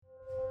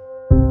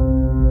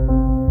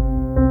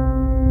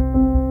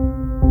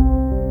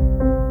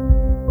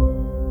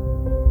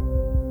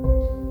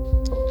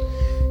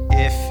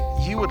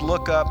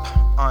up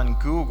on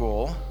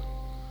Google,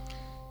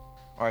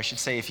 or I should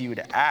say if you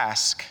would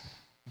ask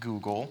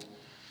Google,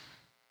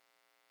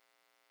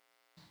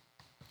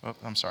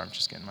 I'm sorry, I'm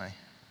just getting my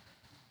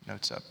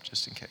notes up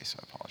just in case,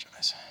 I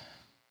apologize.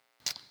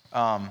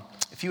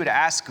 If you would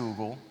ask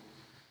Google,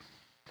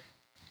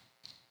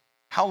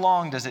 how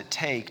long does it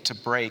take to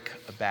break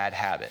a bad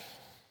habit?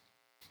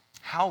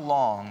 How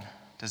long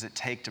does it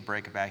take to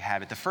break a bad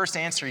habit? The first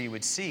answer you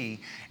would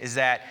see is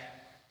that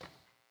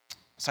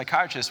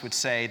psychiatrists would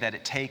say that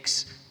it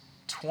takes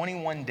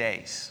 21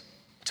 days.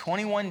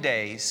 21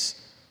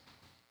 days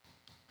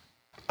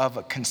of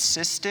a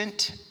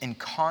consistent and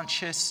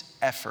conscious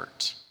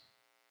effort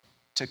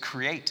to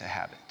create a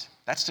habit.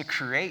 That's to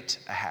create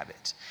a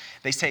habit.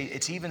 They say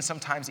it's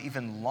sometimes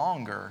even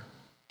longer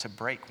to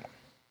break one.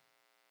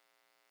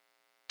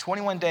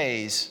 21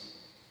 days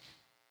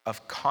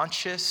of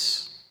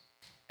conscious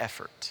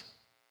effort.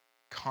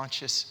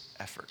 Conscious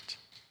effort.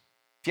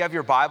 If you have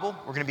your Bible,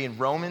 we're going to be in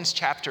Romans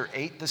chapter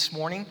 8 this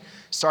morning,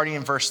 starting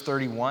in verse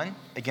 31.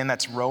 Again,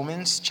 that's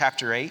Romans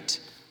chapter 8,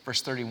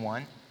 verse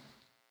 31.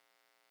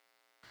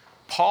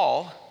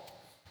 Paul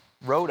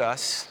wrote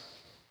us,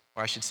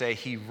 or I should say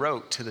he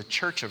wrote to the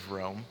church of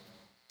Rome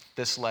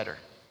this letter,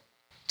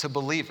 to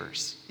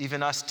believers,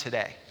 even us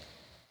today.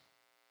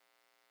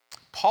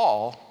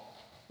 Paul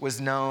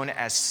was known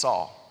as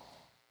Saul.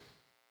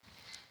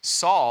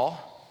 Saul's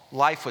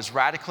life was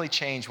radically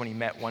changed when he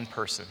met one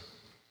person.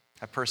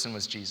 That person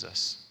was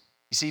Jesus.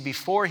 You see,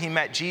 before he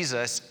met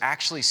Jesus,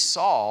 actually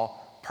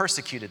Saul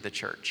persecuted the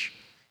church.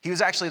 He was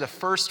actually the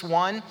first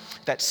one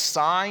that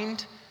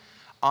signed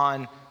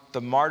on the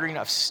martyring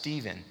of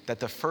Stephen, that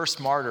the first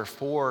martyr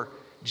for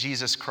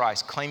Jesus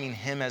Christ, claiming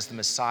him as the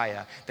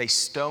Messiah. They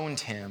stoned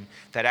him,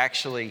 that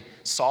actually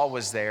Saul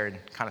was there and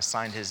kind of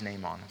signed his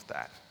name on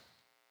that.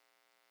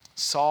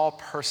 Saul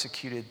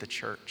persecuted the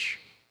church.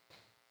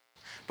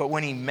 But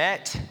when he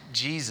met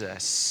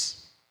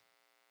Jesus,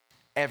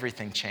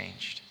 everything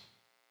changed.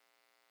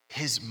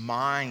 His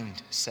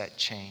mindset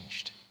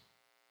changed.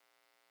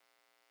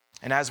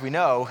 And as we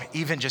know,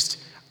 even just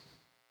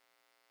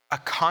a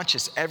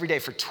conscious, every day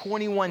for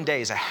 21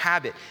 days, a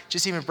habit,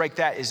 just even break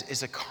that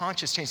is a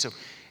conscious change. So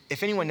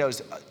if anyone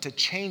knows, to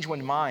change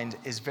one's mind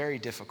is very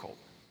difficult.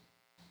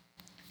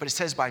 But it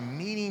says by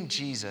meeting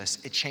Jesus,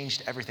 it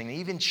changed everything. It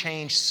even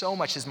changed so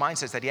much his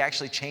mindset that he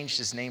actually changed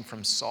his name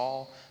from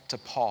Saul to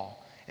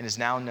Paul and is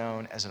now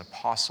known as an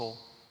apostle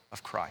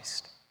of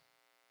Christ.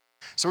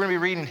 So we're going to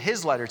be reading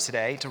his letter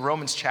today to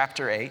Romans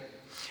chapter 8,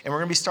 and we're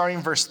going to be starting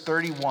in verse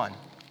 31.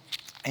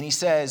 And he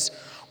says,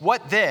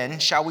 "What then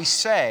shall we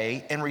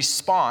say in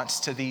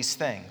response to these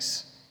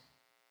things?"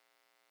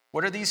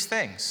 What are these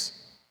things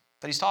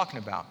that he's talking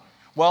about?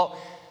 Well,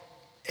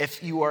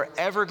 if you are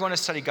ever going to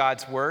study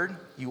God's word,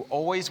 you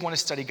always want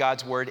to study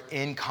God's word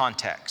in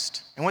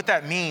context. And what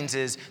that means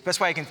is, the best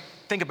way I can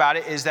think about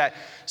it is that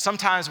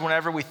sometimes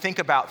whenever we think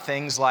about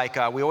things like,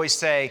 we always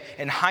say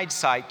in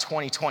hindsight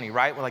 2020,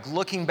 right? We're like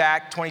looking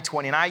back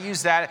 2020. And I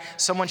use that,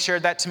 someone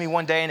shared that to me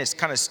one day and it's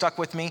kind of stuck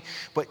with me.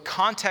 But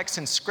context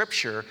in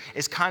scripture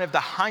is kind of the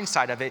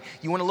hindsight of it.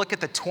 You want to look at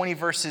the 20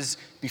 verses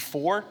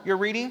before you're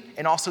reading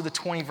and also the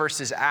 20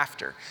 verses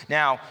after.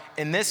 Now,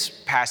 in this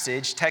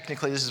passage,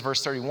 technically this is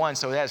verse 31,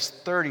 so it has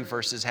 30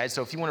 verses ahead.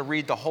 So if you want to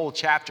read the whole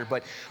chapter,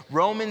 but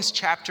Romans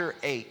chapter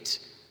 8,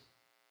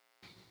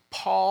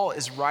 Paul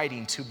is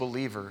writing to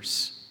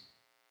believers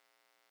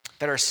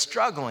that are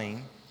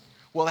struggling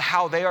with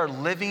how they are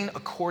living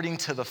according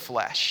to the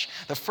flesh.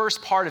 The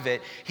first part of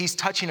it, he's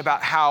touching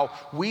about how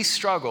we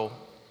struggle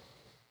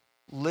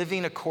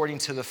living according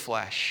to the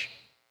flesh.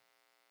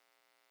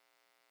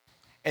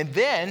 And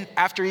then,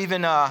 after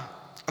even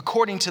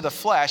according to the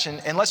flesh,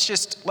 and let's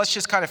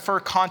just kind of for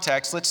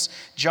context, let's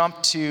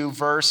jump to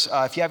verse,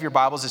 if you have your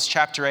Bibles, it's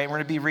chapter 8. We're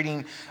going to be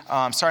reading,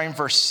 starting in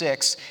verse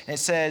 6. And it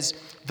says,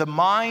 "The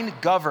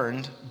mind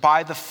governed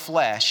by the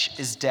flesh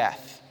is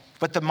death,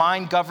 but the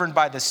mind governed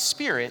by the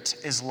Spirit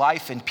is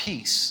life and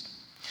peace.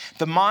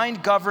 The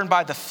mind governed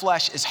by the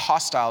flesh is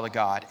hostile to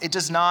God. It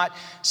does not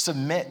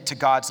submit to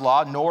God's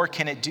law, nor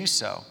can it do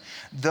so.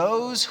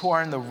 Those who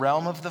are in the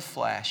realm of the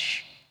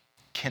flesh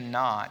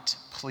cannot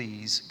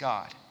please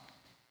God."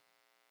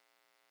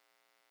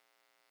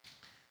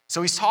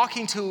 So he's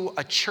talking to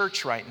a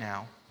church right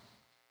now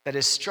that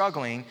is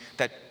struggling,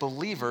 that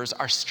believers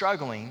are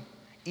struggling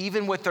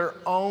even with their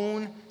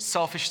own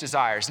selfish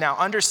desires. Now,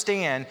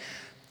 understand,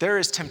 there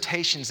is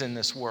temptations in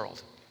this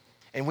world.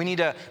 And we need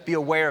to be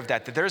aware of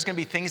that there's going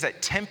to be things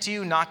that tempt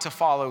you not to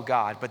follow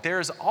God. But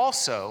there is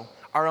also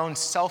our own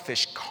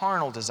selfish,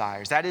 carnal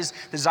desires. That is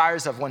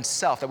desires of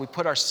oneself, that we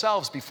put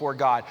ourselves before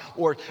God,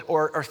 or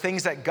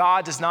things that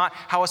God does not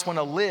how us want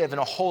to live in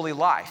a holy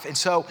life. And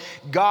so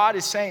God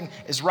is saying,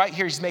 is right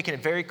here, he's making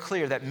it very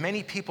clear that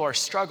many people are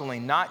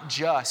struggling, not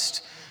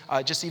just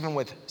even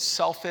with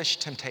selfish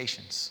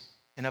temptations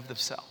and of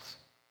themselves.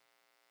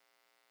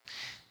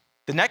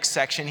 The next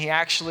section, he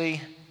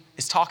actually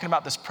is talking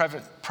about this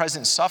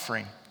present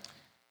suffering.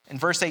 In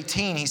verse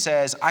 18, he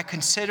says, "I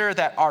consider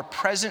that our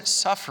present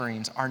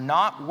sufferings are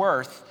not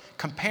worth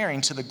comparing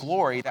to the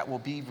glory that will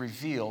be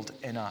revealed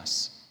in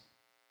us.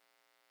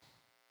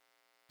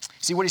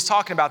 See, what he's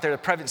talking about there, the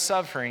present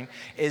suffering,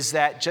 is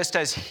that just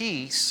as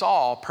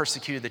Saul,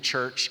 persecuted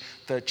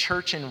the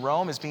church in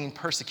Rome is being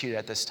persecuted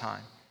at this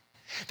time.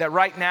 That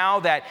right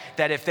now, that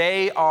if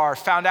they are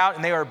found out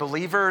and they are a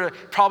believer,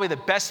 probably the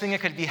best thing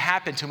that could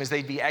happen to them is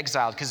they'd be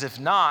exiled. Because if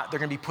not, they're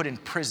going to be put in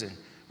prison,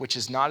 which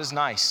is not as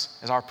nice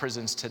as our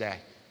prisons today.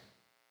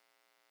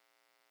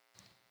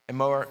 And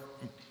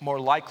more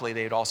likely,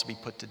 they'd also be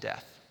put to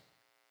death.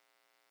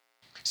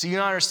 So you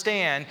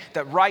understand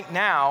that right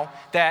now,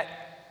 that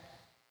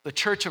the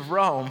Church of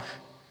Rome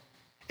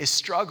is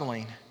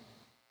struggling,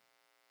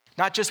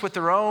 not just with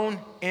their own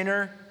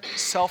inner,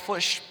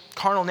 selfish,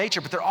 carnal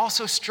nature, but they're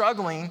also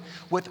struggling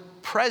with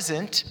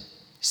present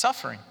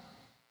suffering,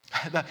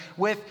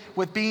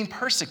 with being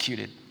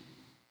persecuted.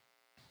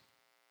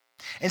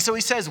 And so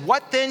he says,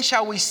 what then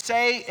shall we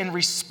say in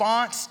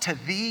response to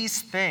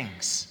these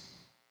things?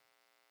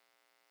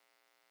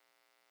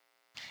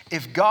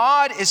 If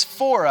God is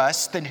for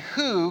us, then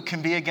who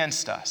can be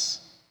against us?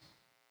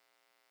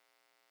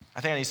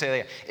 I think I need to say that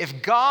again.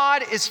 If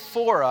God is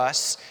for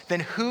us,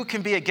 then who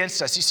can be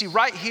against us? You see,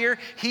 right here,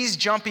 he's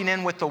jumping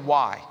in with the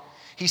why.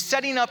 He's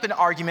setting up an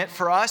argument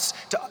for us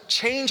to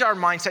change our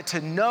mindset, to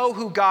know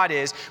who God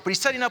is, but he's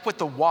setting up with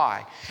the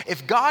why.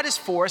 If God is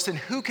for us, then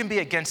who can be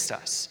against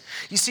us?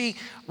 You see,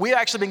 we've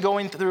actually been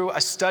going through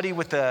a study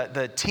with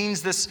the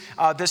teens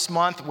this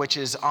month, which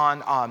is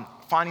on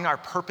finding our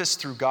purpose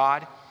through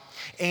God.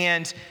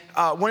 And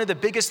one of the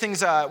biggest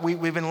things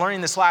we've been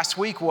learning this last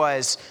week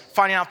was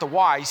finding out the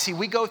why. You see,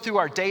 we go through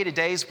our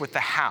day-to-days with the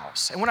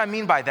hows. And what I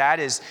mean by that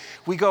is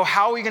we go,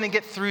 how are we going to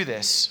get through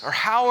this? Or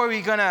how are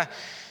we going to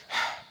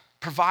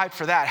provide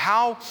for that?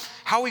 How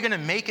are we going to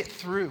make it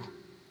through?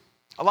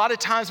 A lot of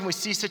times when we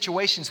see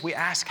situations, we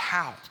ask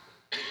how.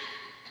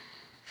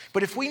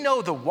 But if we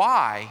know the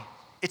why,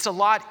 it's a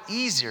lot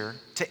easier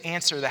to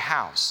answer the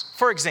hows.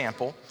 For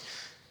example,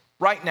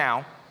 right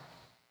now,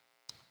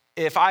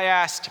 if I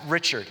asked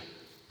Richard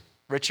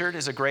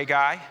is a gray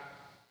guy,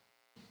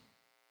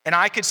 and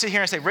I could sit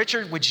here and say,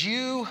 Richard, would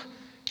you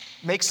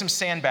make some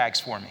sandbags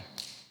for me?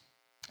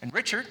 And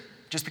Richard,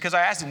 just because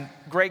I asked him,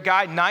 great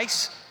guy,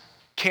 nice,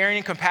 caring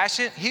and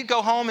compassionate, he'd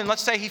go home and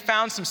let's say he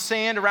found some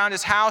sand around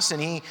his house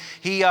and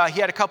he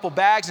had a couple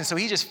bags, and so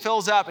he just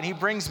fills up and he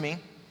brings me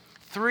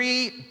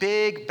 3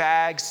 big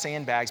bags,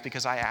 sandbags,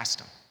 because I asked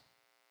him.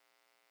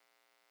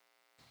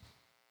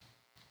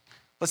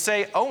 Let's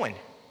say Owen.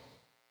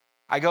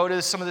 I go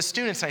to some of the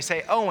students and I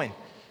say, Owen,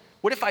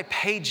 what if I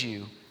paid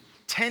you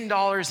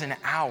 $10 an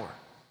hour?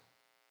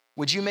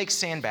 Would you make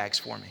sandbags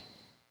for me?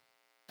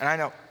 And I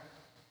know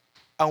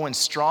Owen's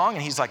strong,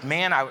 and he's like,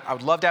 man, I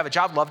would love to have a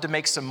job, love to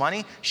make some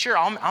money. Sure,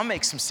 I'll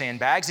make some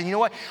sandbags. And you know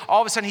what?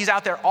 All of a sudden, he's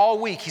out there all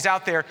week. He's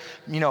out there,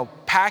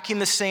 packing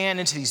the sand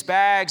into these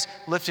bags,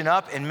 lifting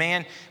up, and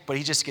man, but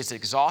he just gets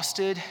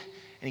exhausted,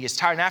 and he gets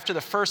tired. And after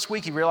the first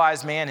week, he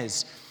realized, man,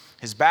 his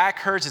back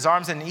hurts, his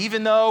arms, and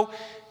even though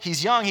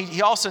he's young,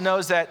 he also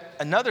knows that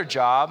another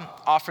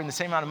job offering the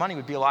same amount of money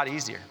would be a lot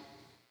easier.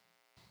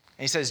 And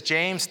he says,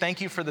 James,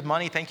 thank you for the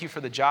money, thank you for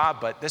the job,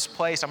 but this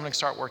place, I'm going to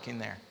start working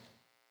there.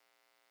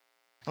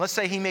 And let's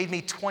say he made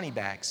me 20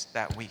 bags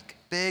that week,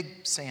 big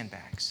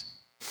sandbags.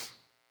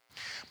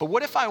 But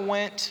what if I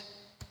went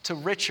to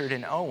Richard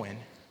and Owen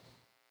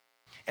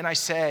and I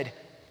said,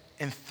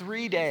 in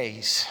 3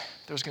 days,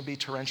 there's going to be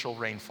torrential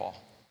rainfall.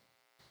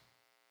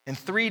 In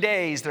 3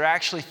 days, they're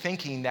actually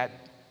thinking that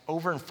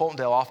over in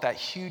Fultondale, off that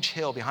huge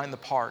hill behind the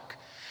park,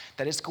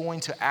 that it's going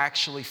to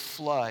actually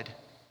flood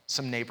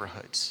some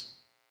neighborhoods.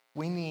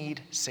 We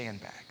need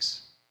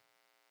sandbags.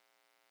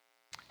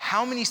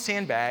 How many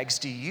sandbags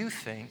do you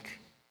think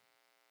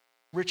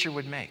Richard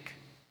would make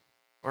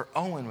or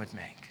Owen would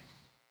make?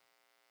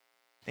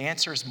 The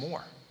answer is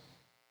more.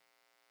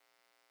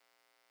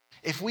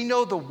 If we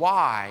know the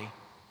why,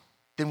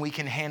 then we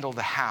can handle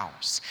the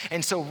hows.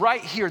 And so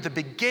right here, the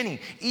beginning,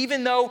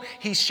 even though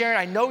he's sharing,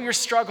 I know you're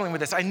struggling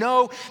with this. I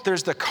know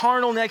there's the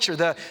carnal nature,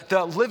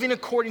 the living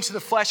according to the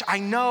flesh. I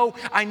know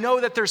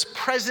that there's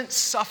present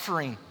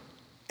suffering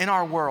in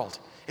our world.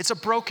 It's a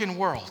broken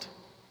world.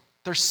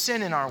 There's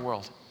sin in our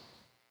world.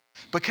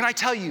 But can I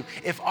tell you,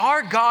 if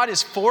our God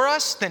is for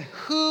us, then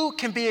who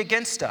can be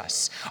against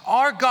us?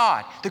 Our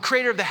God, the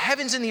creator of the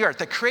heavens and the earth,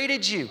 that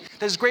created you,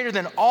 that is greater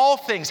than all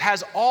things,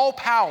 has all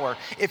power.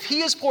 If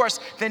he is for us,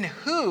 then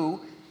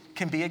who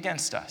can be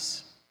against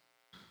us?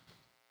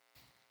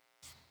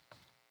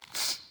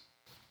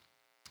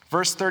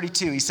 Verse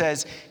 32, he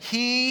says,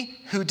 he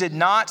who did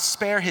not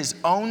spare his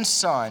own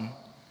son,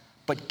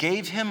 but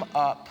gave him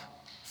up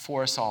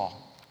for us all.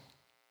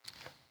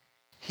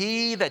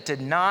 He that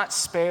did not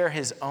spare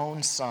his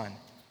own son.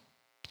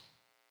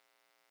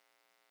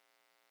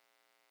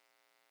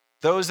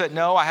 Those that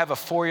know, I have a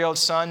 4-year-old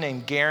son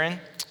named Garen,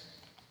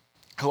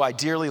 who I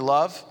dearly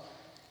love,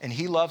 and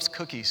he loves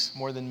cookies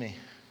more than me.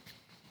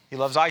 He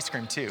loves ice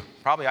cream too.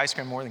 Probably ice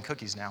cream more than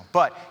cookies now,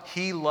 but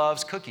he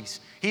loves cookies.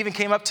 He even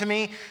came up to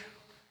me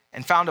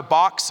and found a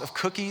box of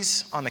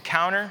cookies on the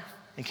counter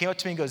and came up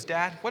to me and goes,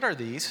 Dad, what are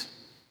these?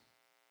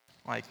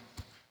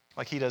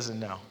 Like he doesn't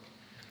know.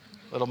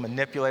 Little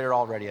manipulator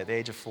already at the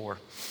age of 4.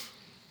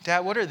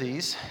 Dad, what are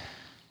these?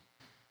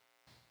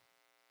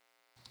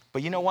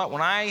 But you know what?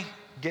 When I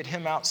get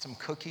him out some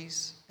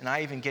cookies, and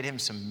I even get him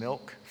some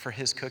milk for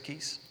his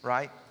cookies,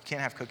 right?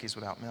 Can't have cookies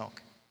without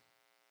milk.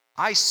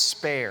 I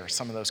spare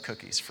some of those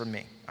cookies for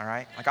me, all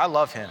right? Like, I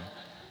love him,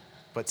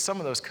 but some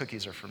of those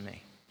cookies are for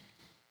me.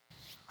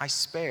 I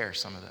spare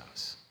some of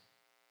those.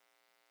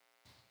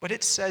 But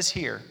it says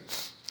here,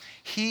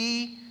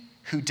 he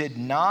who did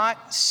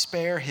not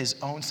spare his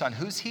own son,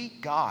 who's he?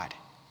 God,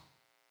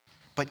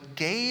 but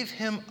gave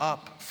him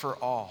up for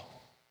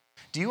all.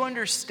 Do you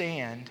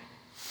understand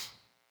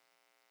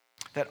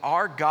that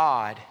our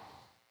God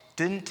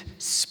didn't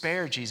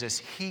spare Jesus,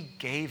 he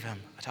gave him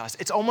to us?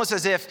 It's almost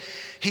as if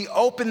he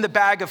opened the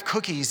bag of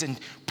cookies and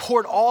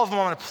poured all of them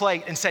on a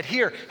plate and said,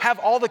 here, have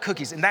all the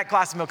cookies, and that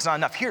glass of milk is not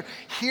enough.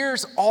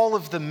 Here's all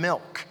of the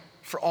milk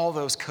for all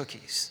those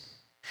cookies.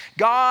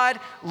 God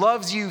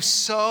loves you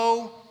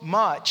so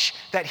much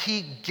that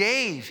he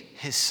gave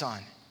his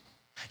son.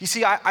 You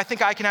see, I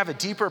think I can have a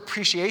deeper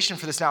appreciation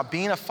for this now.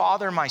 Being a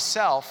father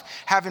myself,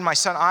 having my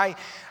son, I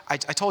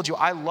told you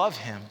I love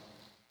him.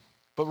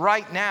 But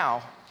right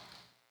now,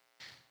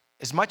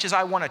 as much as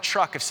I want a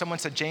truck, if someone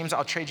said, James,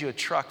 I'll trade you a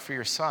truck for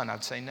your son,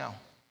 I'd say no.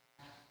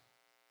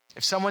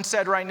 If someone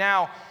said right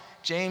now,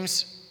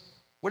 James,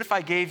 what if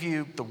I gave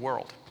you the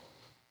world?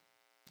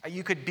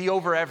 You could be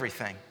over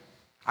everything.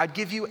 I'd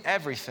give you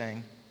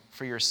everything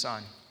for your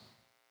son.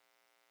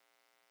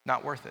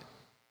 Not worth it.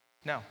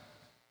 No.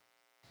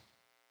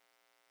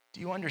 Do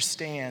you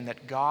understand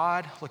that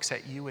God looks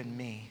at you and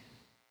me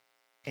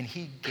and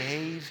he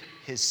gave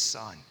his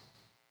son?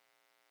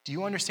 Do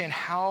you understand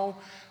how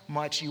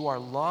much you are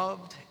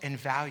loved and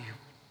valued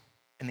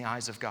in the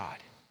eyes of God?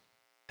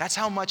 That's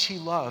how much he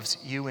loves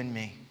you and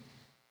me.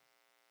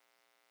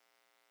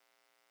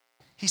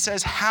 He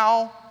says,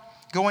 how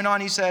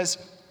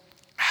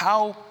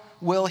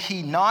will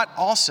he not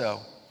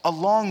also,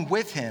 along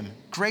with him,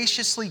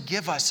 graciously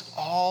give us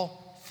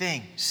all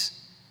things?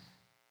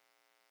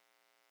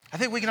 I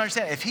think we can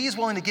understand if he's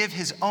willing to give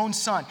his own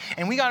son,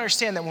 and we got to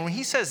understand that when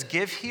he says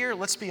give here,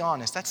 let's be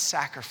honest, that's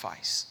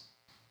sacrifice.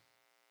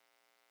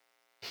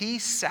 He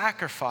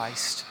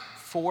sacrificed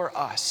for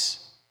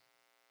us.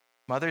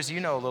 Mothers,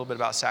 you know a little bit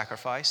about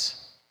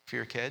sacrifice for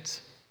your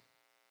kids.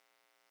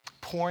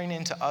 Pouring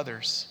into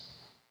others.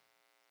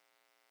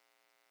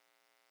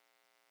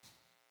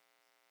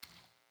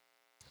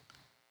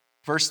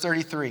 Verse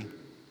 33.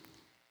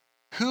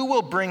 Who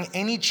will bring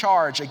any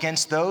charge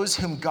against those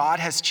whom God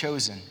has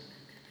chosen?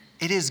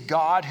 It is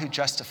God who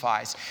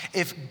justifies.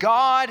 If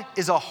God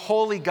is a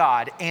holy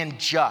God and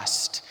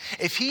just,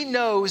 if he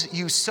knows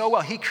you so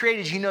well, he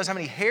created you, he knows how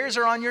many hairs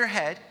are on your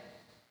head,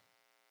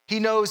 he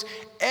knows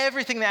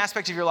everything, the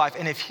aspect of your life,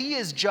 and if he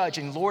is judge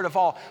and Lord of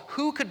all,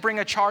 who could bring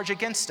a charge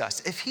against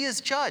us if he is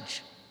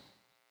judge?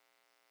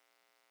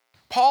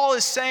 Paul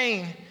is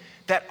saying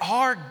that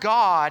our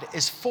God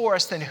is for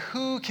us, then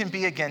who can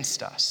be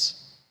against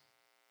us?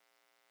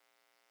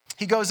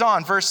 He goes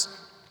on, verse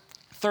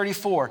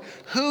 34,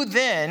 who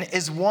then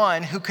is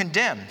one who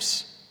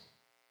condemns?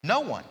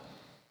 No one.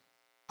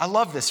 I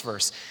love this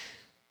verse.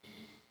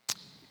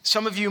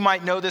 Some of you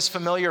might know this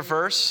familiar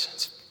verse.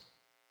 It's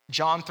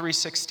John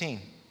 3:16.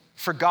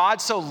 For God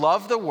so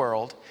loved the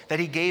world that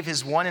he gave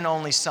his one and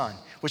only son,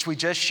 which we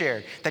just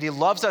shared, that he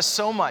loves us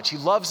so much. He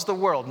loves the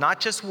world, not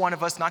just one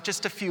of us, not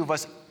just a few of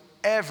us,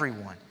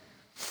 everyone.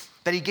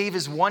 That he gave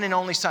his one and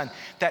only son,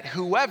 that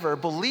whoever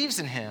believes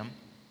in him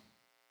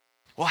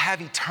will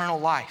have eternal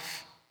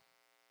life.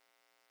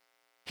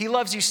 He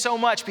loves you so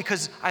much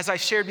because, as I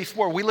shared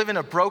before, we live in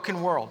a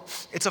broken world.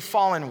 It's a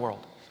fallen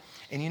world.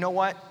 And you know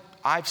what?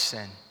 I've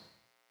sinned.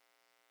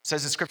 It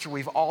says in Scripture,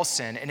 we've all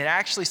sinned. And it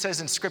actually says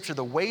in Scripture,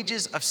 the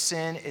wages of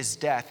sin is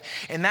death.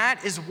 And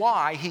that is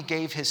why he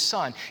gave his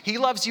son. He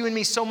loves you and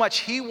me so much,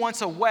 he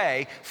wants a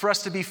way for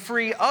us to be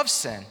free of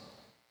sin.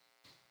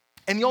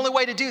 And the only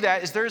way to do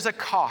that is there's a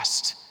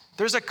cost.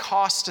 There's a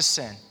cost to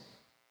sin.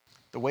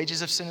 The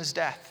wages of sin is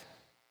death.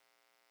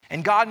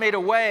 And God made a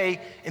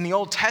way in the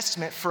Old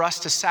Testament for us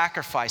to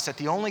sacrifice, that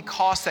the only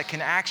cost that can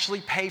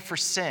actually pay for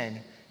sin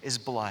is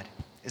blood,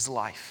 is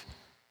life.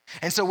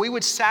 And so we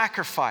would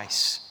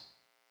sacrifice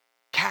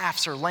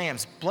calves or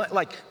lambs,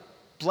 like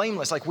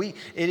blameless. Like we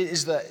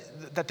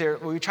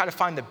try to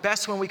find the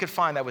best one we could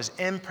find that was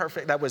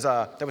imperfect, that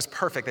was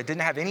perfect, that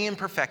didn't have any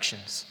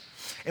imperfections.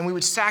 And we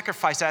would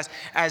sacrifice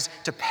as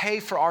to pay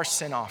for our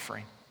sin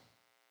offering.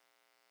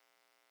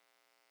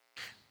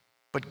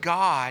 But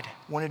God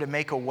wanted to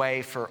make a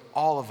way for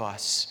all of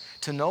us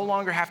to no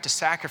longer have to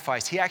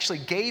sacrifice. He actually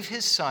gave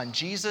his son.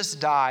 Jesus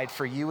died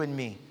for you and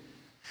me.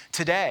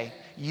 Today,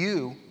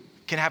 you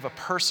can have a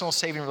personal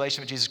saving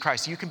relationship with Jesus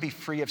Christ. You can be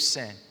free of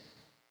sin.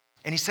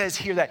 And he says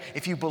here that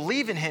if you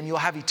believe in him, you'll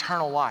have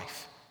eternal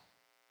life.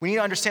 We need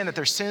to understand that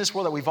there's sin in this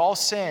world, that we've all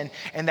sinned,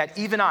 and that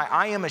even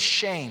I am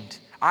ashamed.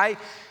 I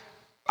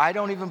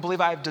don't even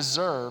believe I have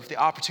deserved the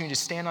opportunity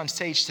to stand on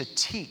stage to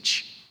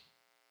teach.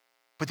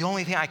 But the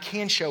only thing I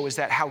can show is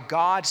that how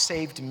God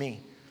saved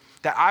me.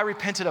 that I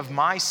repented of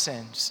my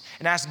sins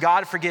and asked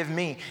God to forgive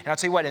me. And I'll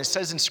tell you what, and it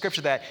says in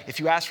Scripture that if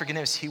you ask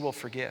forgiveness, he will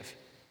forgive.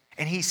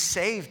 And he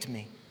saved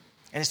me.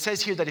 And it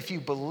says here that if you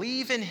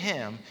believe in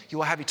him, you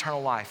will have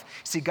eternal life.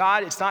 See,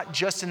 God, it's not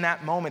just in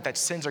that moment that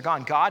sins are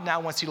gone. God now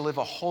wants you to live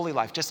a holy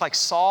life. Just like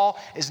Saul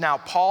is now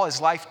Paul, his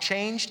life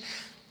changed.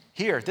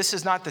 Here, this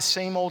is not the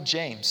same old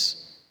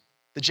James.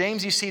 The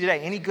James you see today,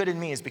 any good in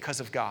me is because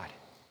of God.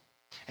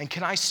 And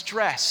can I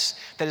stress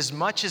that as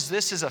much as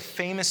this is a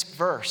famous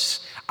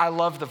verse, I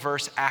love the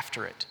verse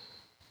after it.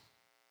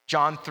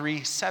 John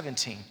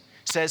 3:17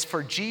 says,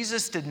 "For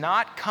Jesus did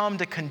not come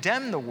to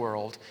condemn the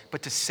world,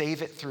 but to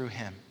save it through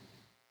him."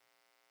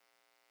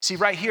 See,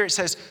 right here it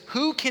says,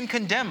 who can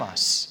condemn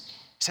us?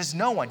 It says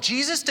no one.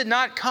 Jesus did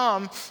not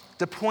come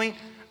to point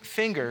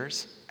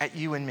fingers at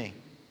you and me.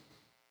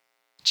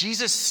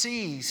 Jesus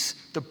sees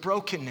the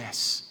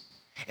brokenness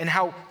and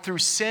how through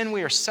sin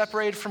we are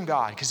separated from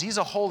God because he's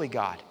a holy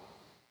God.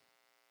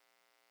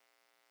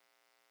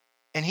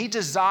 And he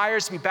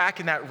desires to be back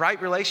in that right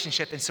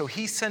relationship. And so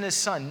he sent his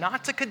son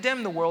not to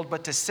condemn the world,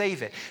 but to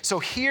save it. So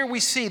here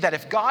we see that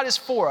if God is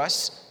for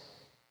us,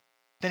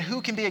 then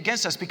who can be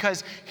against us?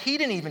 Because he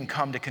didn't even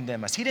come to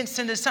condemn us. He didn't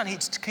send his son. He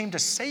came to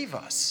save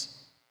us.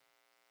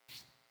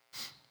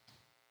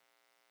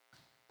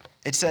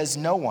 It says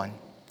no one.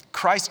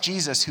 Christ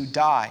Jesus who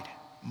died.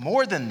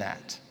 More than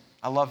that.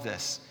 I love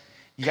this.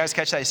 You guys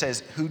catch that? It says,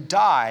 who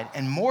died,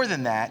 and more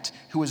than that,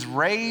 who was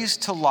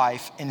raised to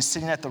life and is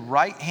sitting at the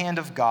right hand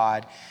of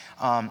God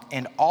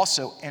and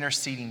also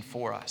interceding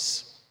for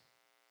us.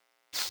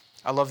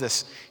 I love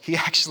this.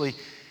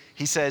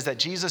 He says that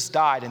Jesus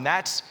died, and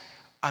that's,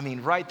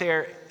 right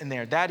there and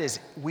there, that is,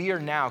 we are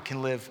now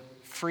can live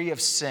free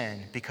of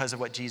sin because of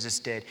what Jesus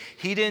did.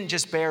 He didn't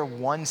just bear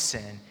one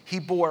sin. He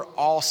bore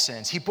all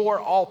sins. He bore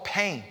all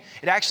pain.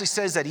 It actually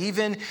says that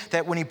even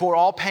that when he bore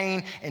all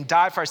pain and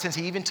died for our sins,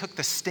 he even took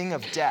the sting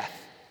of death.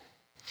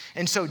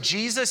 And so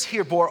Jesus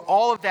here bore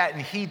all of that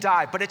and he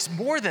died. But it's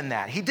more than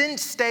that. He didn't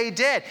stay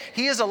dead.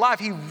 He is alive.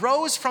 He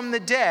rose from the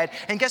dead.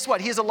 And guess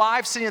what? He is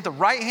alive sitting at the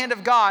right hand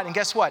of God. And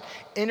guess what?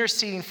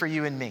 Interceding for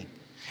you and me.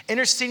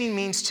 Interceding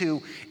means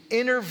to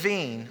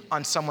intervene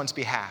on someone's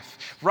behalf.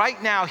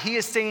 Right now, he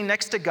is standing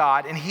next to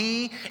God and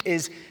he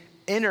is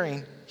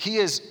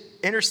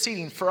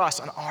interceding for us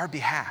on our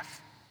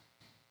behalf.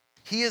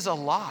 He is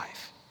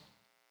alive.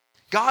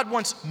 God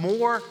wants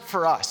more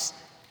for us.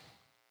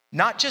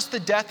 Not just the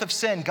death of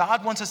sin.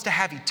 God wants us to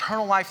have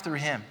eternal life through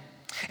him.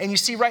 And you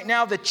see right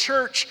now, the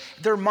church,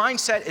 their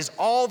mindset is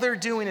all they're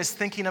doing is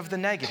thinking of the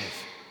negative.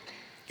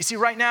 You see,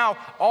 right now,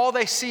 all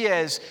they see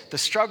is the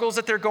struggles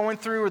that they're going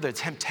through or the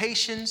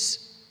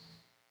temptations.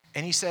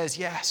 And he says,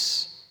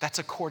 yes, that's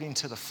according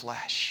to the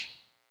flesh.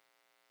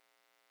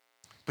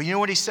 But you know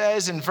what he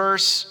says in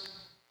verse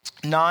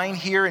 9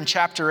 here in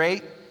chapter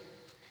 8?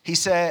 He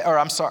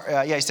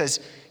says,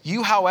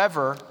 you,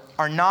 however,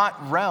 are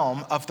not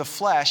realm of the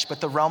flesh, but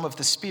the realm of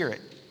the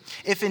Spirit.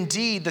 If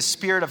indeed the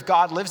Spirit of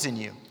God lives in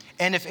you.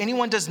 And if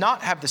anyone does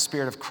not have the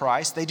Spirit of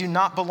Christ, they do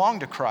not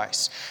belong to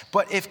Christ.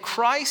 But if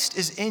Christ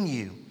is in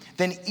you,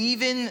 then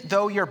even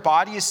though your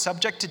body is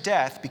subject to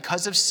death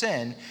because of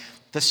sin,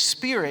 the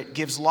Spirit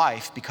gives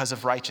life because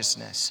of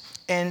righteousness.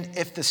 And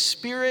if the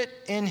Spirit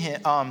in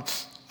him,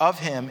 of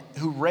him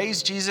who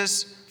raised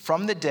Jesus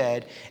from the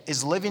dead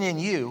is living in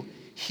you,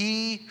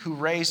 he who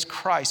raised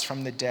Christ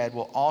from the dead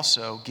will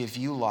also give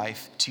you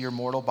life to your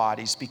mortal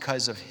bodies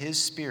because of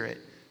his Spirit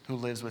who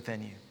lives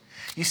within you.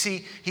 You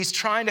see, he's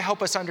trying to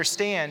help us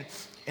understand,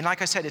 and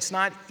like I said, it's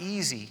not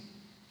easy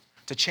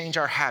to change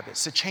our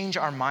habits, to change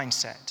our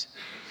mindset.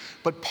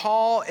 But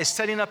Paul is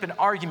setting up an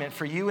argument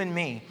for you and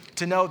me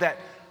to know that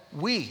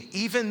we,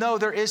 even though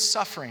there is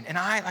suffering, and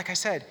like I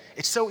said,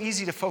 it's so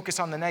easy to focus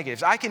on the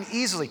negatives. I can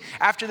easily,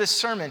 after this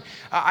sermon,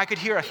 I could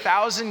hear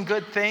 1,000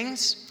 good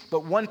things,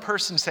 but one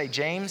person say,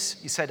 James,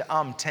 you said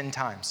 10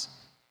 times.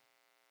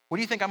 What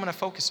do you think I'm going to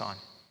focus on?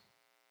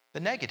 The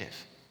negative.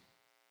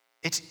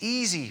 It's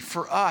easy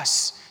for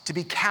us to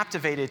be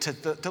captivated,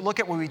 to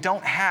look at what we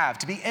don't have,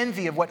 to be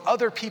envy of what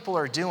other people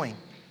are doing.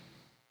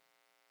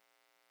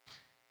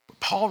 But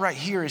Paul right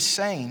here is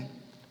saying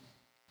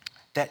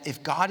that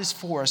if God is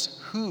for us,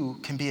 who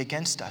can be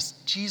against us?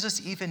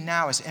 Jesus even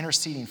now is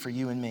interceding for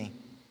you and me.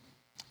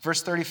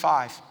 Verse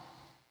 35.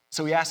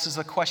 So he asks us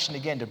the question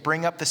again to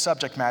bring up the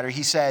subject matter.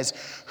 He says,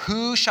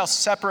 who shall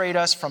separate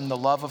us from the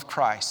love of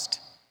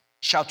Christ?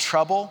 Shall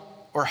trouble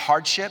or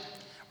hardship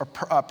or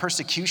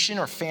persecution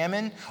or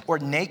famine or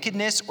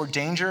nakedness or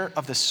danger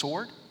of the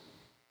sword?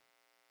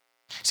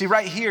 See,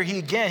 right here,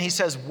 he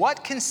says,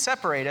 what can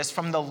separate us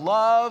from the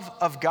love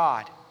of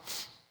God?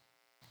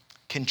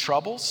 Can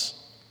troubles?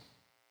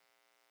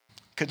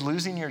 Could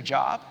losing your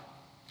job?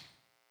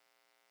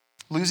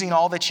 Losing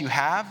all that you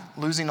have?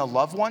 Losing a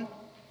loved one?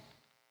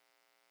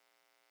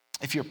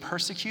 If you're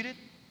persecuted?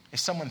 If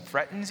someone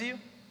threatens you?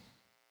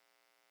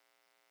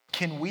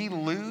 Can we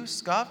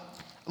lose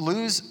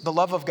the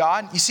love of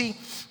God? You see,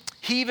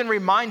 he even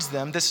reminds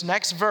them, this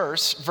next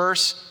verse,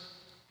 verse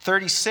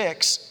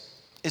 36,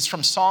 is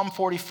from Psalm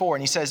 44.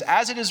 And he says,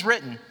 as it is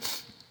written,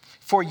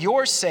 For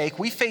your sake,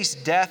 we face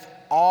death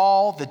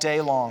all the day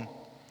long.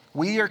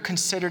 We are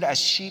considered as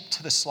sheep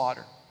to the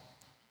slaughter.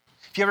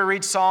 If you ever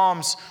read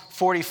Psalms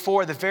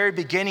 44, the very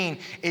beginning,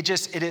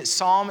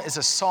 Psalm is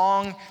a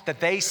song that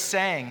they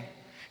sang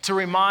to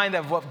remind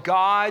them of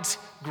God's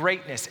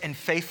greatness and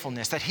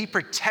faithfulness, that he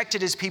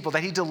protected his people,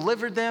 that he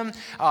delivered them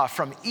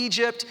from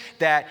Egypt,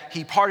 that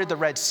he parted the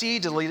Red Sea,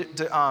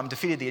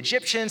 defeated the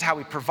Egyptians, how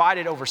he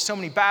provided over so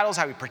many battles,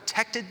 how he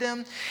protected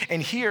them. And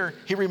here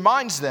he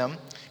reminds them,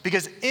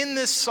 because in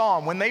this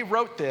psalm, when they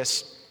wrote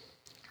this,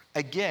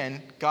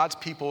 again, God's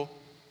people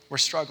were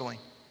struggling.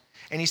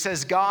 And he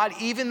says, God,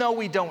 even though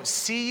we don't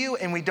see you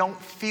and we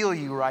don't feel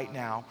you right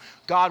now,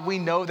 God, we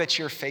know that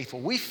you're faithful.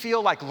 We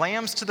feel like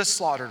lambs to the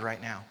slaughter right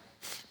now.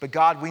 But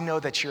God, we know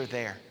that you're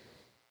there.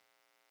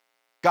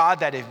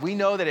 God, that if we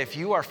know that if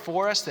you are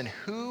for us, then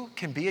who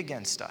can be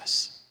against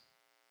us?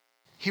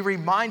 He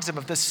reminds them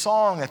of the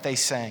song that they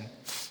sang.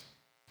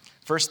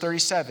 Verse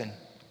 37,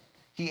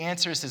 he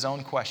answers his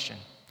own question.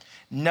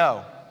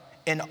 No,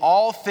 in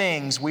all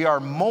things we are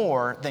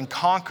more than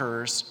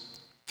conquerors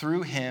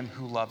through him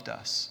who loved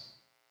us.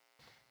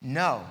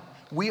 No,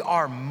 we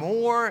are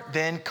more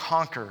than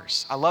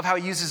conquerors. I love how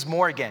he uses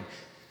more again.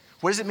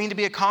 What does it mean to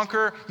be a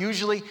conqueror?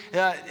 Usually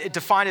it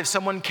defined if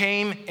someone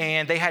came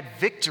and they had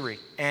victory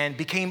and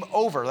became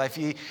over. Like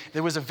if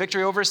there was a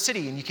victory over a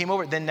city and you came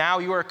over, then now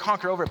you are a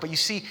conqueror over it. But you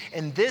see,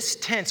 in this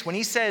tense, when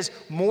he says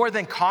more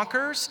than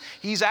conquerors,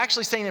 he's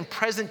actually saying in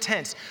present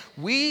tense,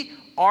 we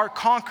are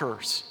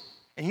conquerors.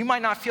 And you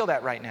might not feel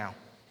that right now.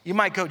 You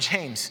might go,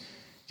 James,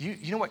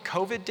 you know what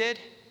COVID did?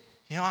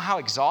 You know how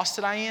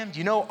exhausted I am? Do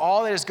you know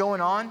all that is going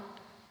on?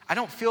 I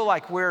don't feel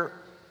like we're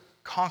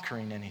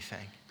conquering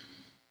anything.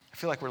 I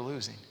feel like we're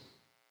losing.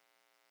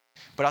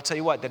 But I'll tell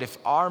you what, that if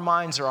our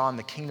minds are on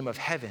the kingdom of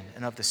heaven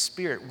and of the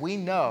Spirit, we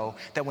know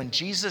that when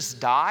Jesus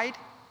died,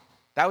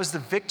 that was the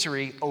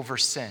victory over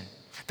sin.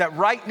 That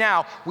right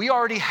now, we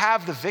already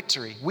have the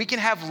victory. We can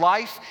have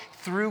life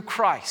through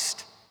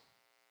Christ.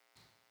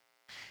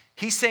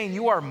 He's saying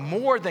you are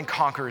more than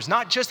conquerors.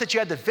 Not just that you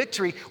had the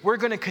victory, we're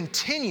going to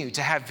continue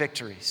to have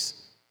victories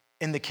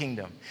in the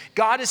kingdom.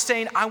 God is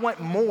saying, I want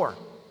more.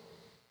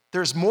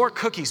 There's more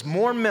cookies,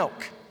 more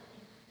milk.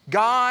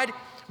 God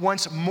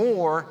wants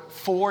more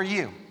for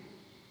you,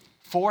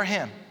 for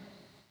him.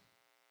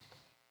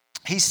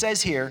 He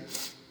says here,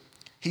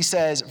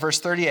 verse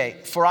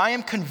 38, for I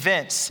am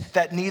convinced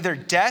that neither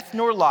death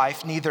nor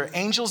life, neither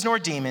angels nor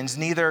demons,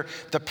 neither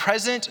the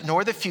present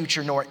nor the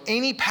future, nor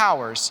any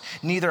powers,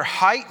 neither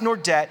height nor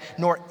depth,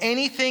 nor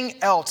anything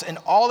else in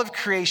all of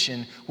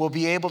creation will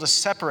be able to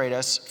separate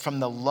us from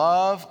the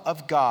love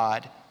of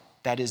God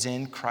that is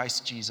in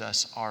Christ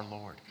Jesus our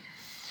Lord.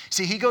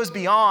 See, he goes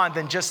beyond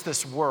than just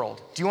this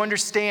world. Do you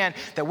understand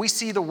that we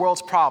see the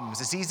world's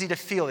problems? It's easy to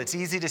feel, it's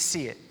easy to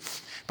see it.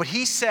 But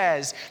he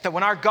says that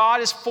when our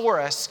God is for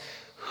us,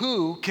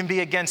 who can be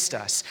against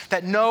us?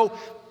 That no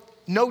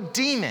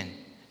demon,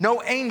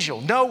 no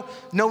angel, no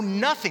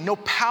nothing, no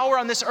power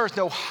on this earth,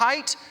 no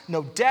height,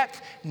 no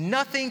depth,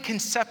 nothing can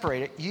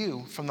separate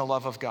you from the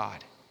love of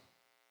God.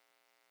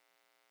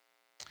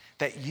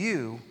 That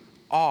you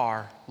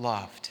are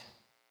loved.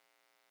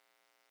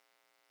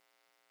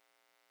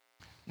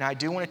 Now, I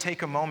do want to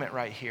take a moment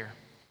right here,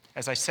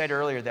 as I said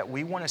earlier, that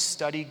we want to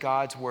study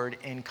God's word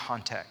in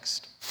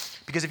context.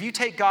 Because if you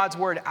take God's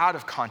word out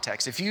of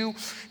context, if you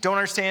don't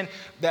understand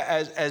that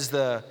as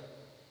the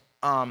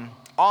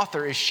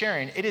author is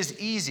sharing, it is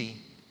easy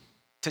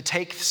to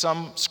take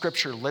some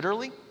scripture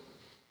literally,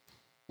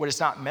 what it's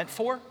not meant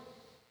for,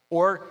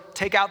 or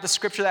take out the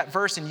scripture, that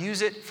verse, and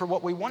use it for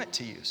what we want it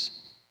to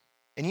use.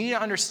 And you need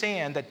to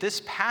understand that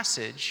this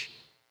passage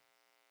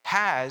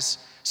has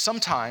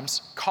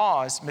sometimes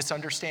caused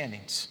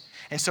misunderstandings.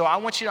 And so I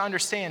want you to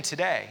understand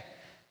today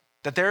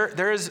that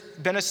there has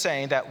been a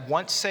saying that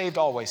once saved,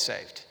 always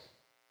saved.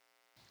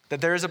 That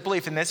there is a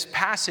belief, and this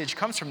passage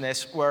comes from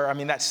this,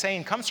 that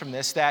saying comes from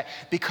this, that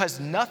because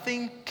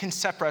nothing can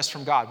separate us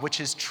from God, which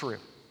is true.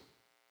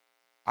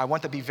 I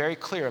want to be very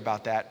clear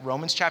about that.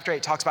 Romans chapter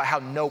 8 talks about how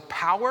no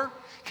power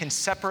can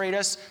separate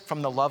us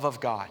from the love of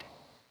God.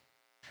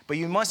 But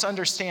you must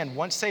understand,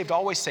 once saved,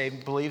 always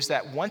saved believes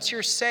that once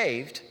you're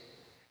saved,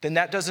 then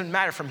that doesn't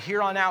matter. From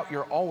here on out,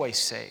 you're always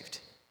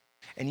saved.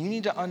 And you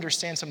need to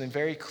understand something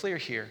very clear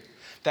here,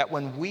 that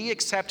when we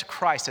accept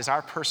Christ as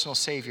our personal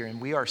Savior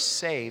and we are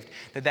saved,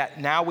 that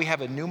now we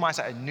have a new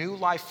mindset, a new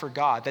life for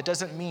God. That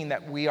doesn't mean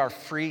that we are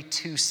free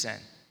to sin.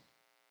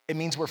 It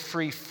means we're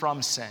free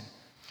from sin,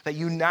 that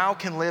you now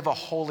can live a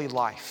holy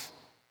life.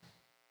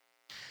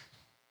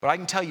 But I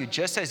can tell you,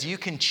 just as you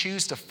can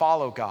choose to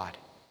follow God,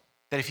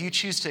 that if you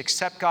choose to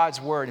accept God's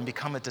word and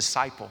become a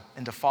disciple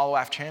and to follow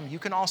after him, you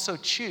can also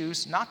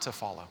choose not to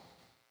follow.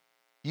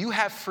 You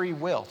have free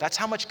will. That's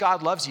how much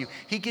God loves you.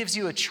 He gives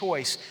you a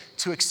choice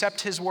to accept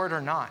his word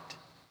or not.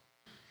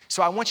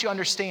 So I want you to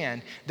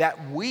understand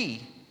that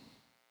we,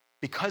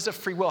 because of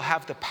free will,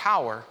 have the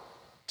power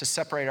to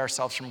separate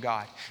ourselves from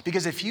God.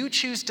 Because if you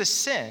choose to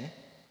sin,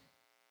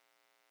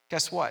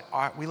 guess what?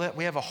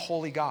 We have a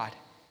holy God.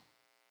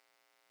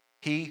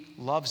 He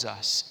loves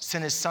us,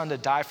 sent his son to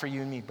die for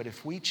you and me. But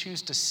if we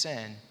choose to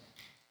sin,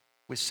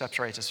 which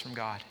separates us from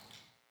God,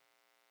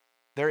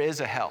 there is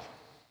a hell.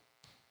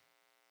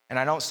 And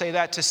I don't say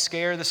that to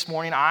scare this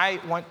morning. I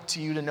want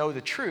you to know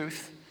the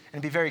truth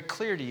and be very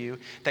clear to you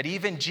that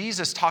even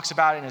Jesus talks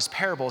about it in his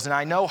parables. And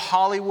I know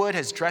Hollywood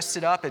has dressed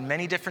it up in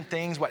many different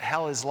things, what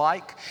hell is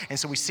like. And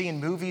so we see in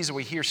movies or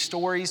we hear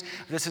stories,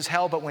 this is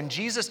hell. But when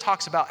Jesus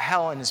talks about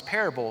hell in his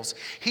parables,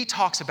 he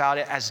talks about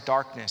it as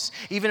darkness.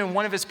 Even in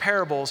one of his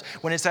parables,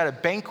 when it's at a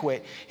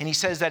banquet, and he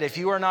says that if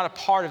you are not a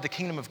part of the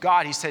kingdom of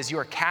God, he says you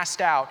are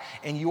cast out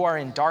and you are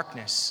in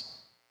darkness.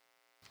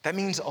 That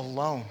means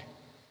alone.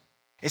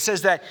 It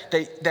says that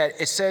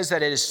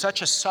it is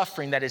such a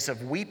suffering that is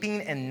of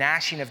weeping and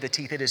gnashing of the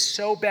teeth. It is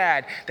so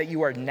bad that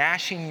you are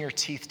gnashing your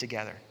teeth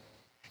together.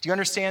 Do you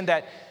understand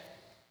that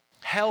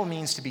hell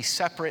means to be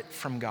separate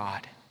from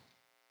God?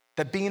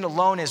 That being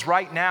alone is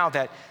right now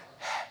that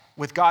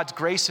with God's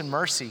grace and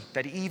mercy,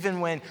 that even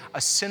when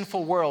a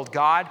sinful world,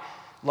 God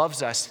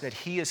loves us, that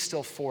he is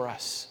still for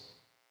us.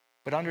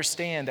 But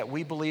understand that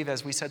we believe,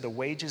 as we said, the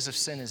wages of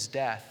sin is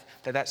death,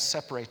 that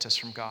separates us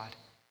from God.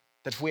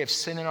 That if we have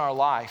sin in our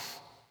life,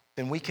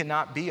 then we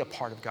cannot be a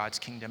part of God's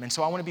kingdom. And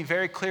so I want to be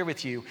very clear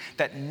with you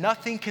that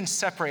nothing can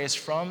separate us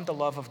from the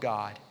love of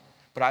God.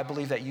 But I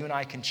believe that you and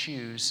I can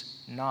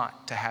choose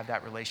not to have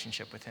that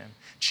relationship with him.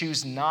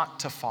 Choose not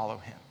to follow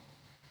him.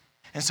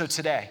 And so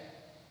today,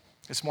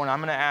 this morning, I'm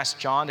going to ask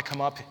John to come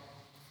up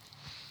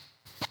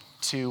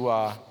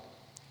to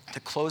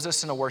close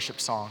us in a worship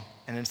song.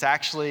 And it's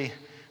actually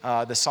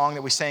the song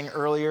that we sang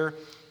earlier,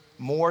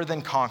 More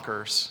Than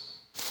Conquerors.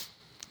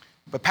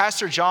 But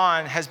Pastor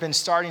John has been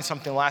starting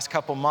something the last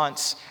couple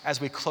months as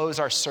we close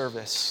our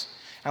service.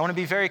 I want to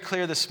be very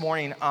clear this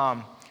morning.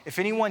 If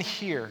anyone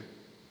here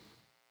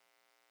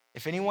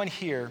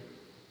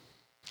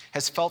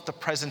has felt the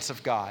presence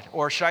of God,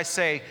 or should I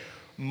say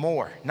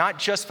more, not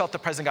just felt the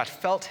presence of God,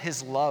 felt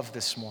his love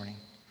this morning,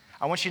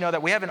 I want you to know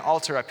that we have an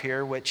altar up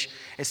here, which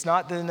it's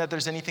not that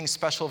there's anything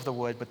special of the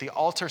wood, but the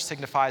altar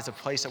signifies a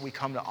place that we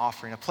come to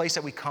offering, a place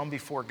that we come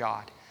before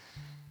God.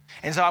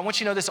 And so I want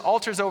you to know this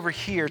altar's over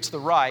here to the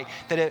right,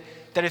 that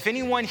if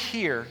anyone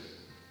here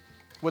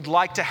would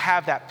like to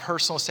have that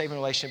personal saving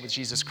relationship with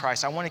Jesus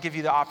Christ, I want to give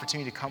you the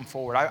opportunity to come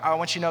forward. I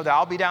want you to know that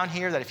I'll be down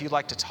here, that if you'd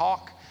like to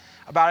talk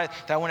about it,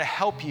 that I want to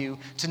help you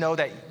to know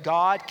that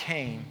God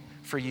came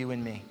for you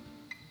and me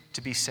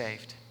to be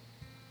saved.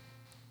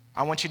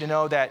 I want you to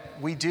know that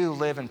we do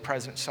live in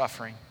present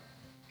suffering,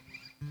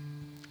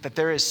 that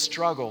there is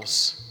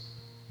struggles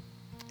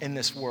in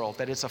this world,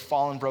 that it's a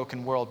fallen,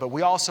 broken world. But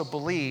we also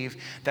believe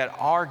that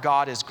our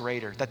God is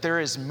greater, that there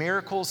is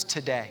miracles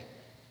today,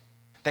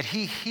 that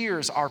he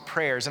hears our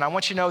prayers. And I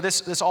want you to know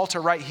this altar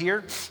right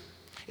here,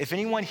 if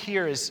anyone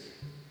here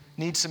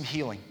needs some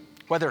healing,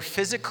 whether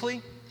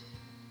physically,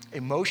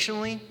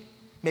 emotionally,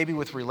 maybe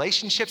with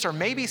relationships, or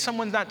maybe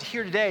someone's not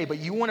here today, but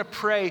you want to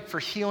pray for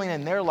healing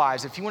in their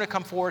lives. If you want to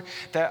come forward,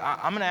 that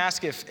I'm going to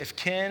ask if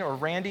Ken or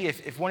Randy,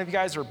 if one of you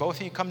guys or both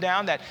of you come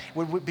down, that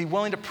would be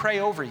willing to pray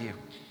over you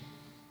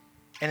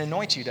and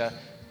anoint you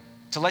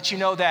to let you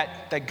know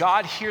that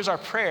God hears our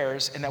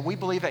prayers and that we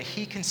believe that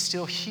he can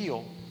still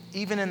heal,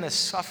 even in the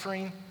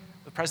suffering,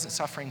 the present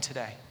suffering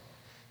today.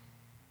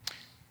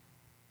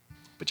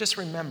 But just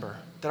remember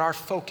that our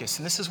focus,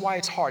 and this is why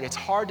it's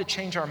hard to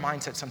change our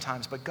mindset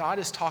sometimes, but God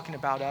is talking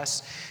about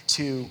us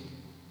to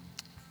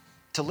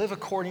live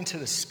according to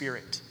the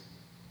Spirit,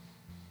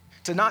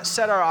 to not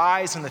set our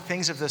eyes on the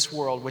things of this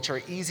world, which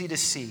are easy to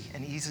see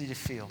and easy to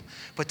feel,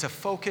 but to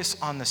focus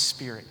on the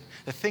Spirit,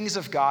 the things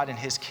of God and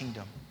his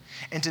kingdom,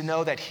 and to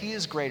know that he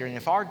is greater. And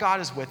if our God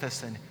is with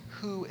us, then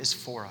who is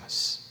for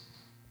us?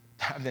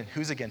 Then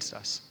who's against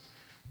us?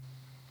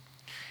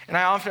 And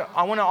I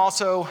want to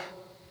also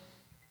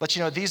let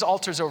you know these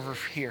altars over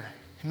here,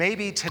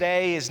 maybe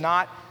today is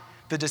not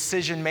the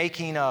decision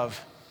making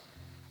of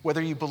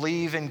whether you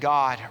believe in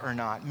God or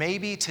not.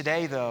 Maybe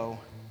today, though,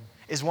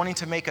 is wanting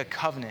to make a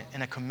covenant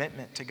and a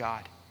commitment to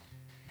God.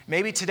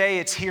 Maybe today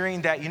it's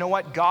hearing that, you know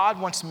what, God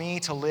wants me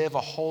to live a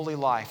holy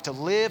life, to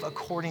live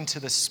according to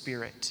the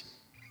Spirit.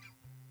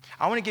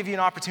 I want to give you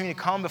an opportunity to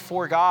come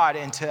before God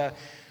and to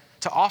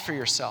offer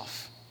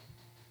yourself,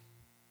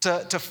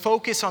 to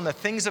focus on the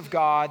things of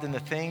God and the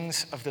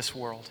things of this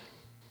world.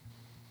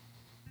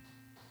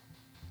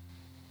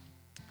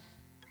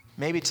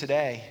 Maybe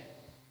today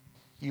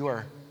you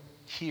are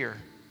here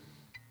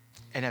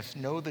and have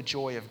know the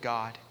joy of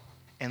God,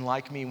 and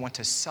like me want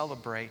to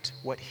celebrate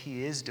what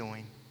he is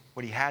doing,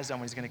 what he has done,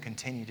 what he's going to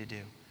continue to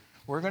do.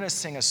 We're going to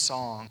sing a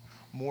song,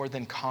 More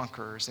Than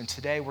Conquerors, and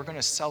today we're going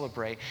to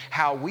celebrate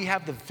how we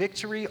have the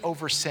victory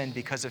over sin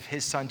because of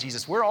his son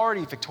Jesus. We're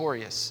already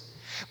victorious.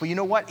 But you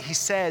know what? He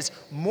says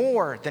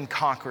more than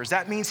conquerors.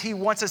 That means he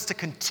wants us to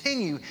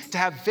continue to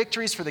have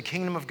victories for the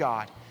kingdom of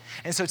God.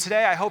 And so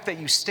today I hope that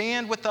you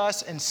stand with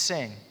us and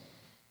sing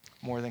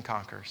More Than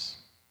Conquerors.